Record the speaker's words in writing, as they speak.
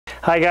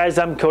Hi guys,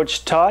 I'm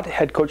Coach Todd,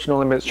 head coach at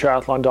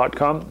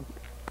NoLimitsTriathlon.com.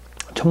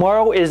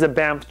 Tomorrow is the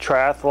Banff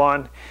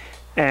Triathlon,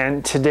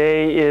 and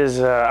today is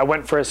I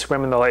went for a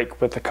swim in the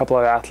lake with a couple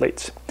of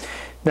athletes.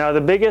 Now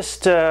the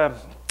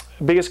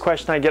biggest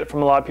question I get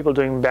from a lot of people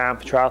doing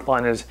Banff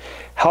Triathlon is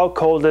how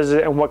cold is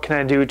it and what can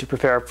I do to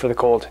prepare for the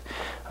cold?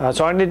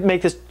 So I'm going to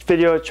make this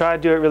video, try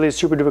to do it really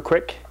super duper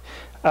quick.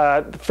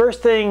 The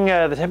first thing,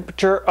 the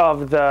temperature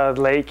of the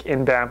lake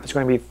in Banff is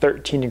going to be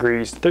 13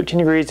 degrees. 13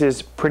 degrees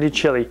is pretty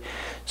chilly.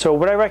 So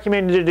what I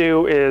recommend you to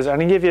do is I'm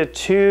going to give you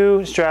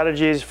two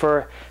strategies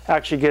for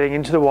actually getting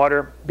into the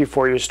water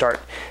before you start.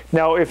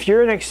 Now if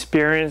you're an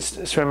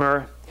experienced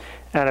swimmer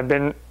and have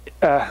been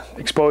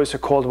exposed to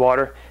cold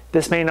water,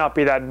 this may not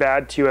be that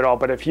bad to you at all.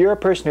 But if you're a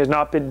person who's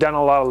not done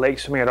a lot of lake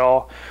swimming at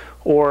all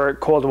or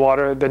cold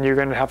water, then you're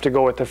going to have to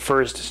go with the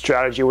first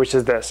strategy, which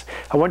is this.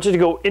 I want you to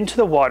go into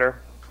the water.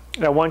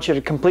 And I want you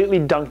to completely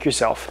dunk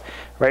yourself,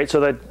 right? So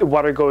that the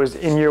water goes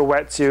in your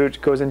wetsuit,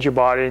 goes into your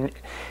body,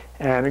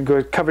 and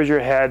it covers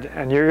your head,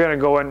 and you're going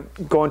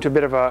to go into a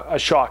bit of a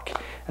shock.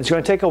 And it's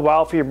going to take a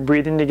while for your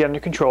breathing to get under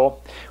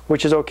control,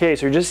 which is okay.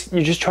 So you're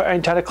just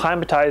trying to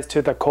acclimatize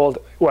to the cold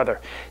weather.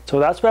 So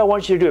that's what I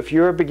want you to do if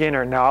you're a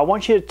beginner. Now I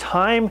want you to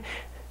time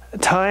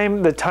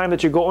the time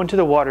that you go into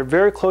the water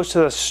very close to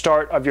the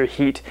start of your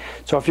heat.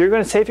 So if you're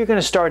going to say, if you're going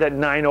to start at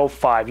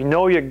 9:05, you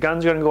know your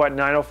gun's going to go at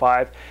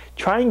 9:05,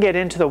 try and get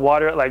into the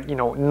water at, like,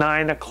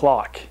 9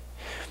 o'clock,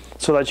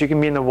 so that you can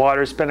be in the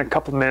water, spend a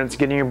couple minutes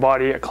getting your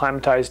body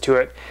acclimatized to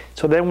it.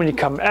 So then when you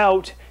come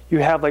out, you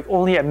have like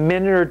only a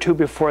minute or two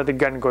before the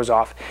gun goes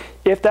off.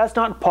 If that's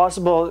not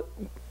possible,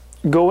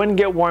 go in and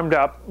get warmed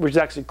up, which is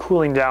actually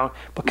cooling down,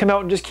 but come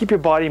out and just keep your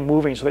body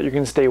moving so that you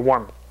can stay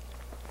warm.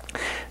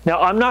 Now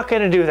I'm not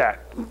going to do that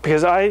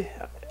because I'm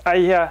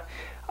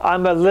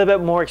a little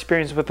bit more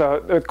experienced with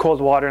cold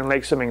water and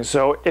lake swimming.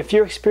 So if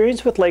you're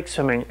experienced with lake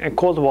swimming and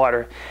cold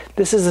water,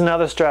 this is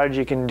another strategy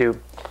you can do.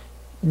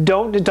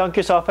 Don't dunk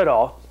yourself at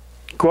all.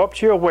 Go up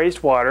to your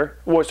waist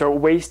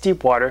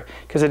deep water,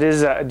 because it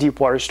is a deep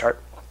water start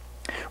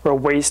or a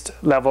waist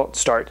level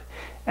start.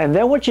 And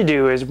then what you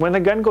do is when the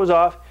gun goes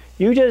off,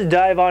 you just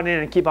dive on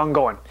in and keep on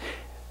going.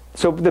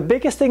 So the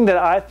biggest thing that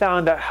I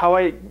found that how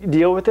I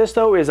deal with this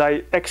though is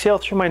I exhale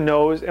through my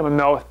nose and my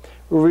mouth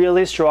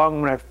really strong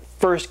when I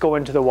first go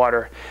into the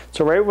water.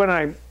 So right when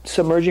I'm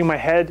submerging my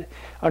head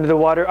under the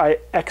water, I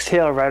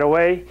exhale right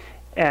away,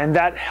 and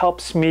that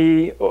helps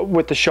me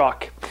with the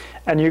shock.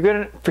 And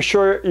for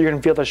sure you're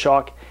gonna feel the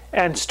shock.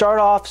 And start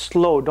off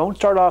slow, don't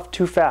start off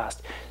too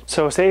fast.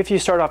 So say if you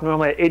start off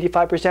normally at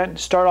 85%,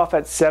 start off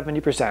at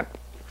 70%.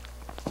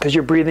 Because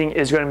your breathing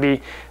is going to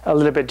be a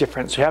little bit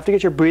different. So you have to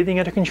get your breathing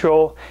under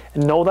control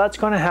and know that's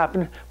going to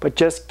happen, but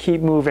just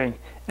keep moving.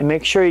 And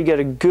make sure you get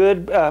a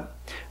good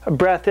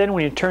breath in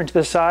when you turn to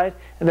the side,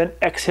 and then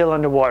exhale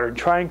underwater. And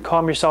try and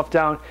calm yourself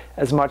down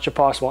as much as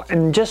possible.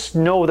 And just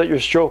know that your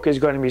stroke is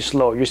going to be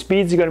slow. Your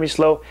speeds are going to be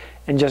slow,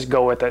 and just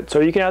go with it. So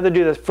you can either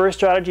do the first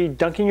strategy,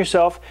 dunking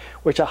yourself,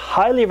 which I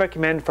highly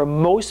recommend for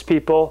most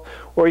people,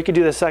 or you could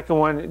do the second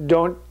one,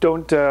 don't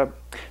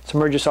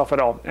submerge yourself at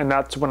all, and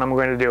that's what I'm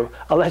going to do.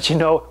 I'll let you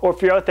know, or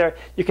if you're out there,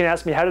 you can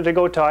ask me, how did it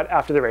go, Todd,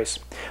 after the race?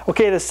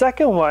 Okay, the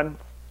second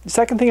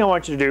thing I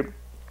want you to do,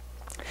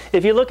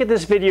 if you look at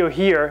this video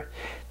here,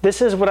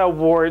 this is what I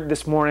wore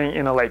this morning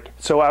in a lake.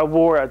 So I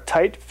wore a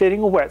tight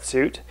fitting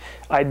wetsuit.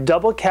 I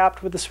double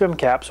capped with a swim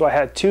cap, so I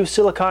had two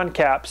silicone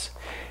caps.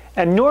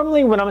 And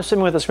normally when I'm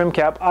swimming with a swim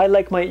cap, I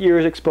like my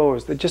ears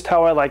exposed. That's just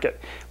how I like it.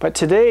 But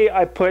today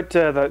I put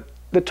the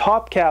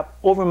top cap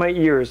over my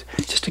ears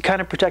just to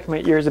kind of protect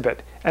my ears a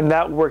bit, and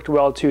that worked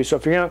well too. So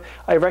if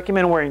I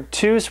recommend wearing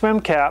two swim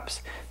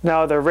caps.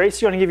 Now the race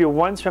is going to give you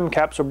one swim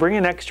cap, so bring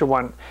an extra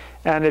one.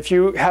 And if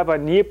you have a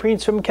neoprene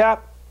swim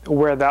cap,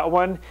 wear that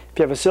one. If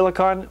you have a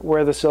silicone,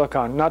 wear the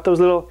silicone, not those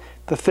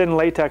the thin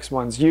latex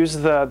ones. Use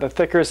the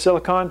thicker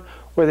silicone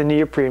or the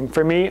neoprene.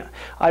 For me,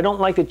 I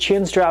don't like the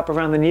chin strap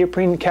around the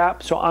neoprene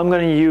cap, so I'm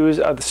going to use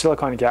the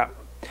silicone cap.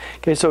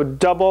 Okay, so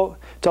double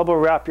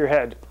wrap your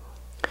head.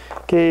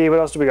 Okay, what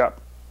else do we got?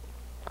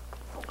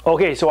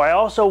 Okay, so I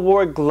also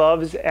wore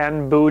gloves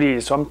and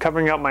booties. So I'm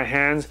covering up my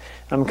hands,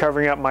 I'm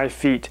covering up my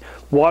feet.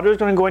 Water's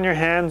going to go in your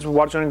hands,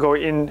 water's going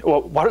to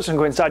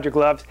go inside your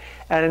gloves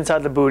and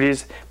inside the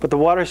booties, but the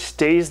water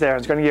stays there.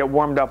 It's going to get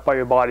warmed up by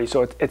your body,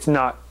 so it's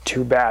not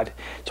too bad.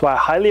 So I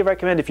highly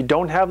recommend, if you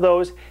don't have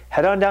those,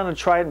 head on down and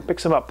try it and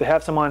pick some up. They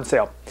have some on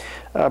sale.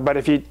 But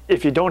if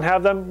you don't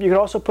have them, you can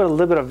also put a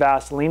little bit of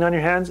Vaseline on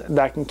your hands.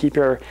 That can keep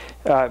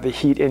the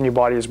heat in your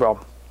body as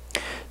well.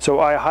 So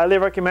I highly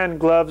recommend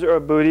gloves or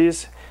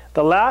booties.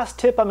 The last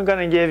tip I'm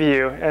going to give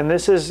you, and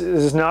this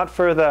is not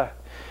for the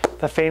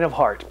faint of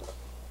heart.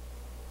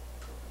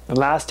 The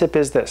last tip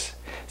is this.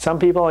 Some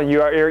people,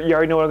 you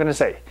already know what I'm going to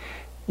say.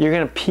 You're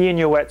going to pee in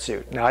your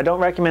wetsuit. Now I don't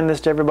recommend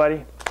this to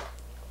everybody,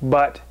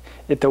 but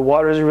if the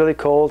water is really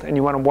cold and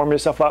you want to warm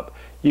yourself up,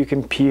 you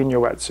can pee in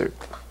your wetsuit.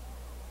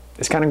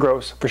 It's kind of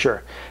gross, for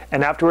sure.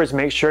 And afterwards,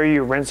 make sure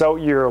you rinse out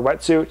your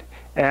wetsuit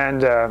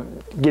and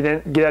get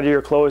out of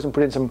your clothes and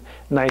put in some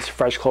nice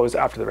fresh clothes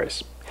after the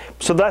race.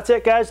 So that's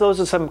it, guys. Those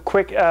are some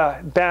quick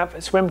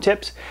Banff swim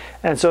tips.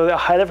 And so I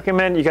highly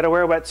recommend you got to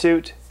wear a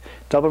wetsuit,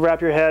 double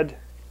wrap your head,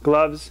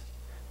 gloves,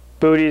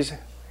 booties,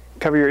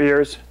 cover your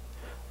ears.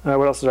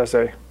 What else did I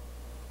say?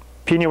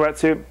 Pee in your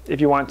wetsuit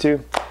if you want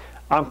to.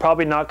 I'm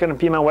probably not going to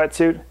pee in my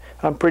wetsuit.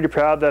 I'm pretty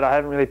proud that I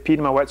haven't really peed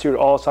in my wetsuit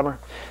all summer.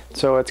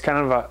 So it's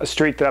kind of a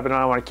streak that I've been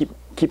on. I want to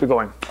keep it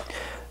going.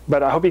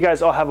 But I hope you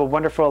guys all have a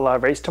wonderful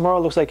race tomorrow.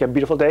 It looks like a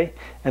beautiful day.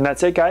 And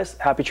that's it, guys.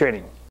 Happy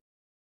training.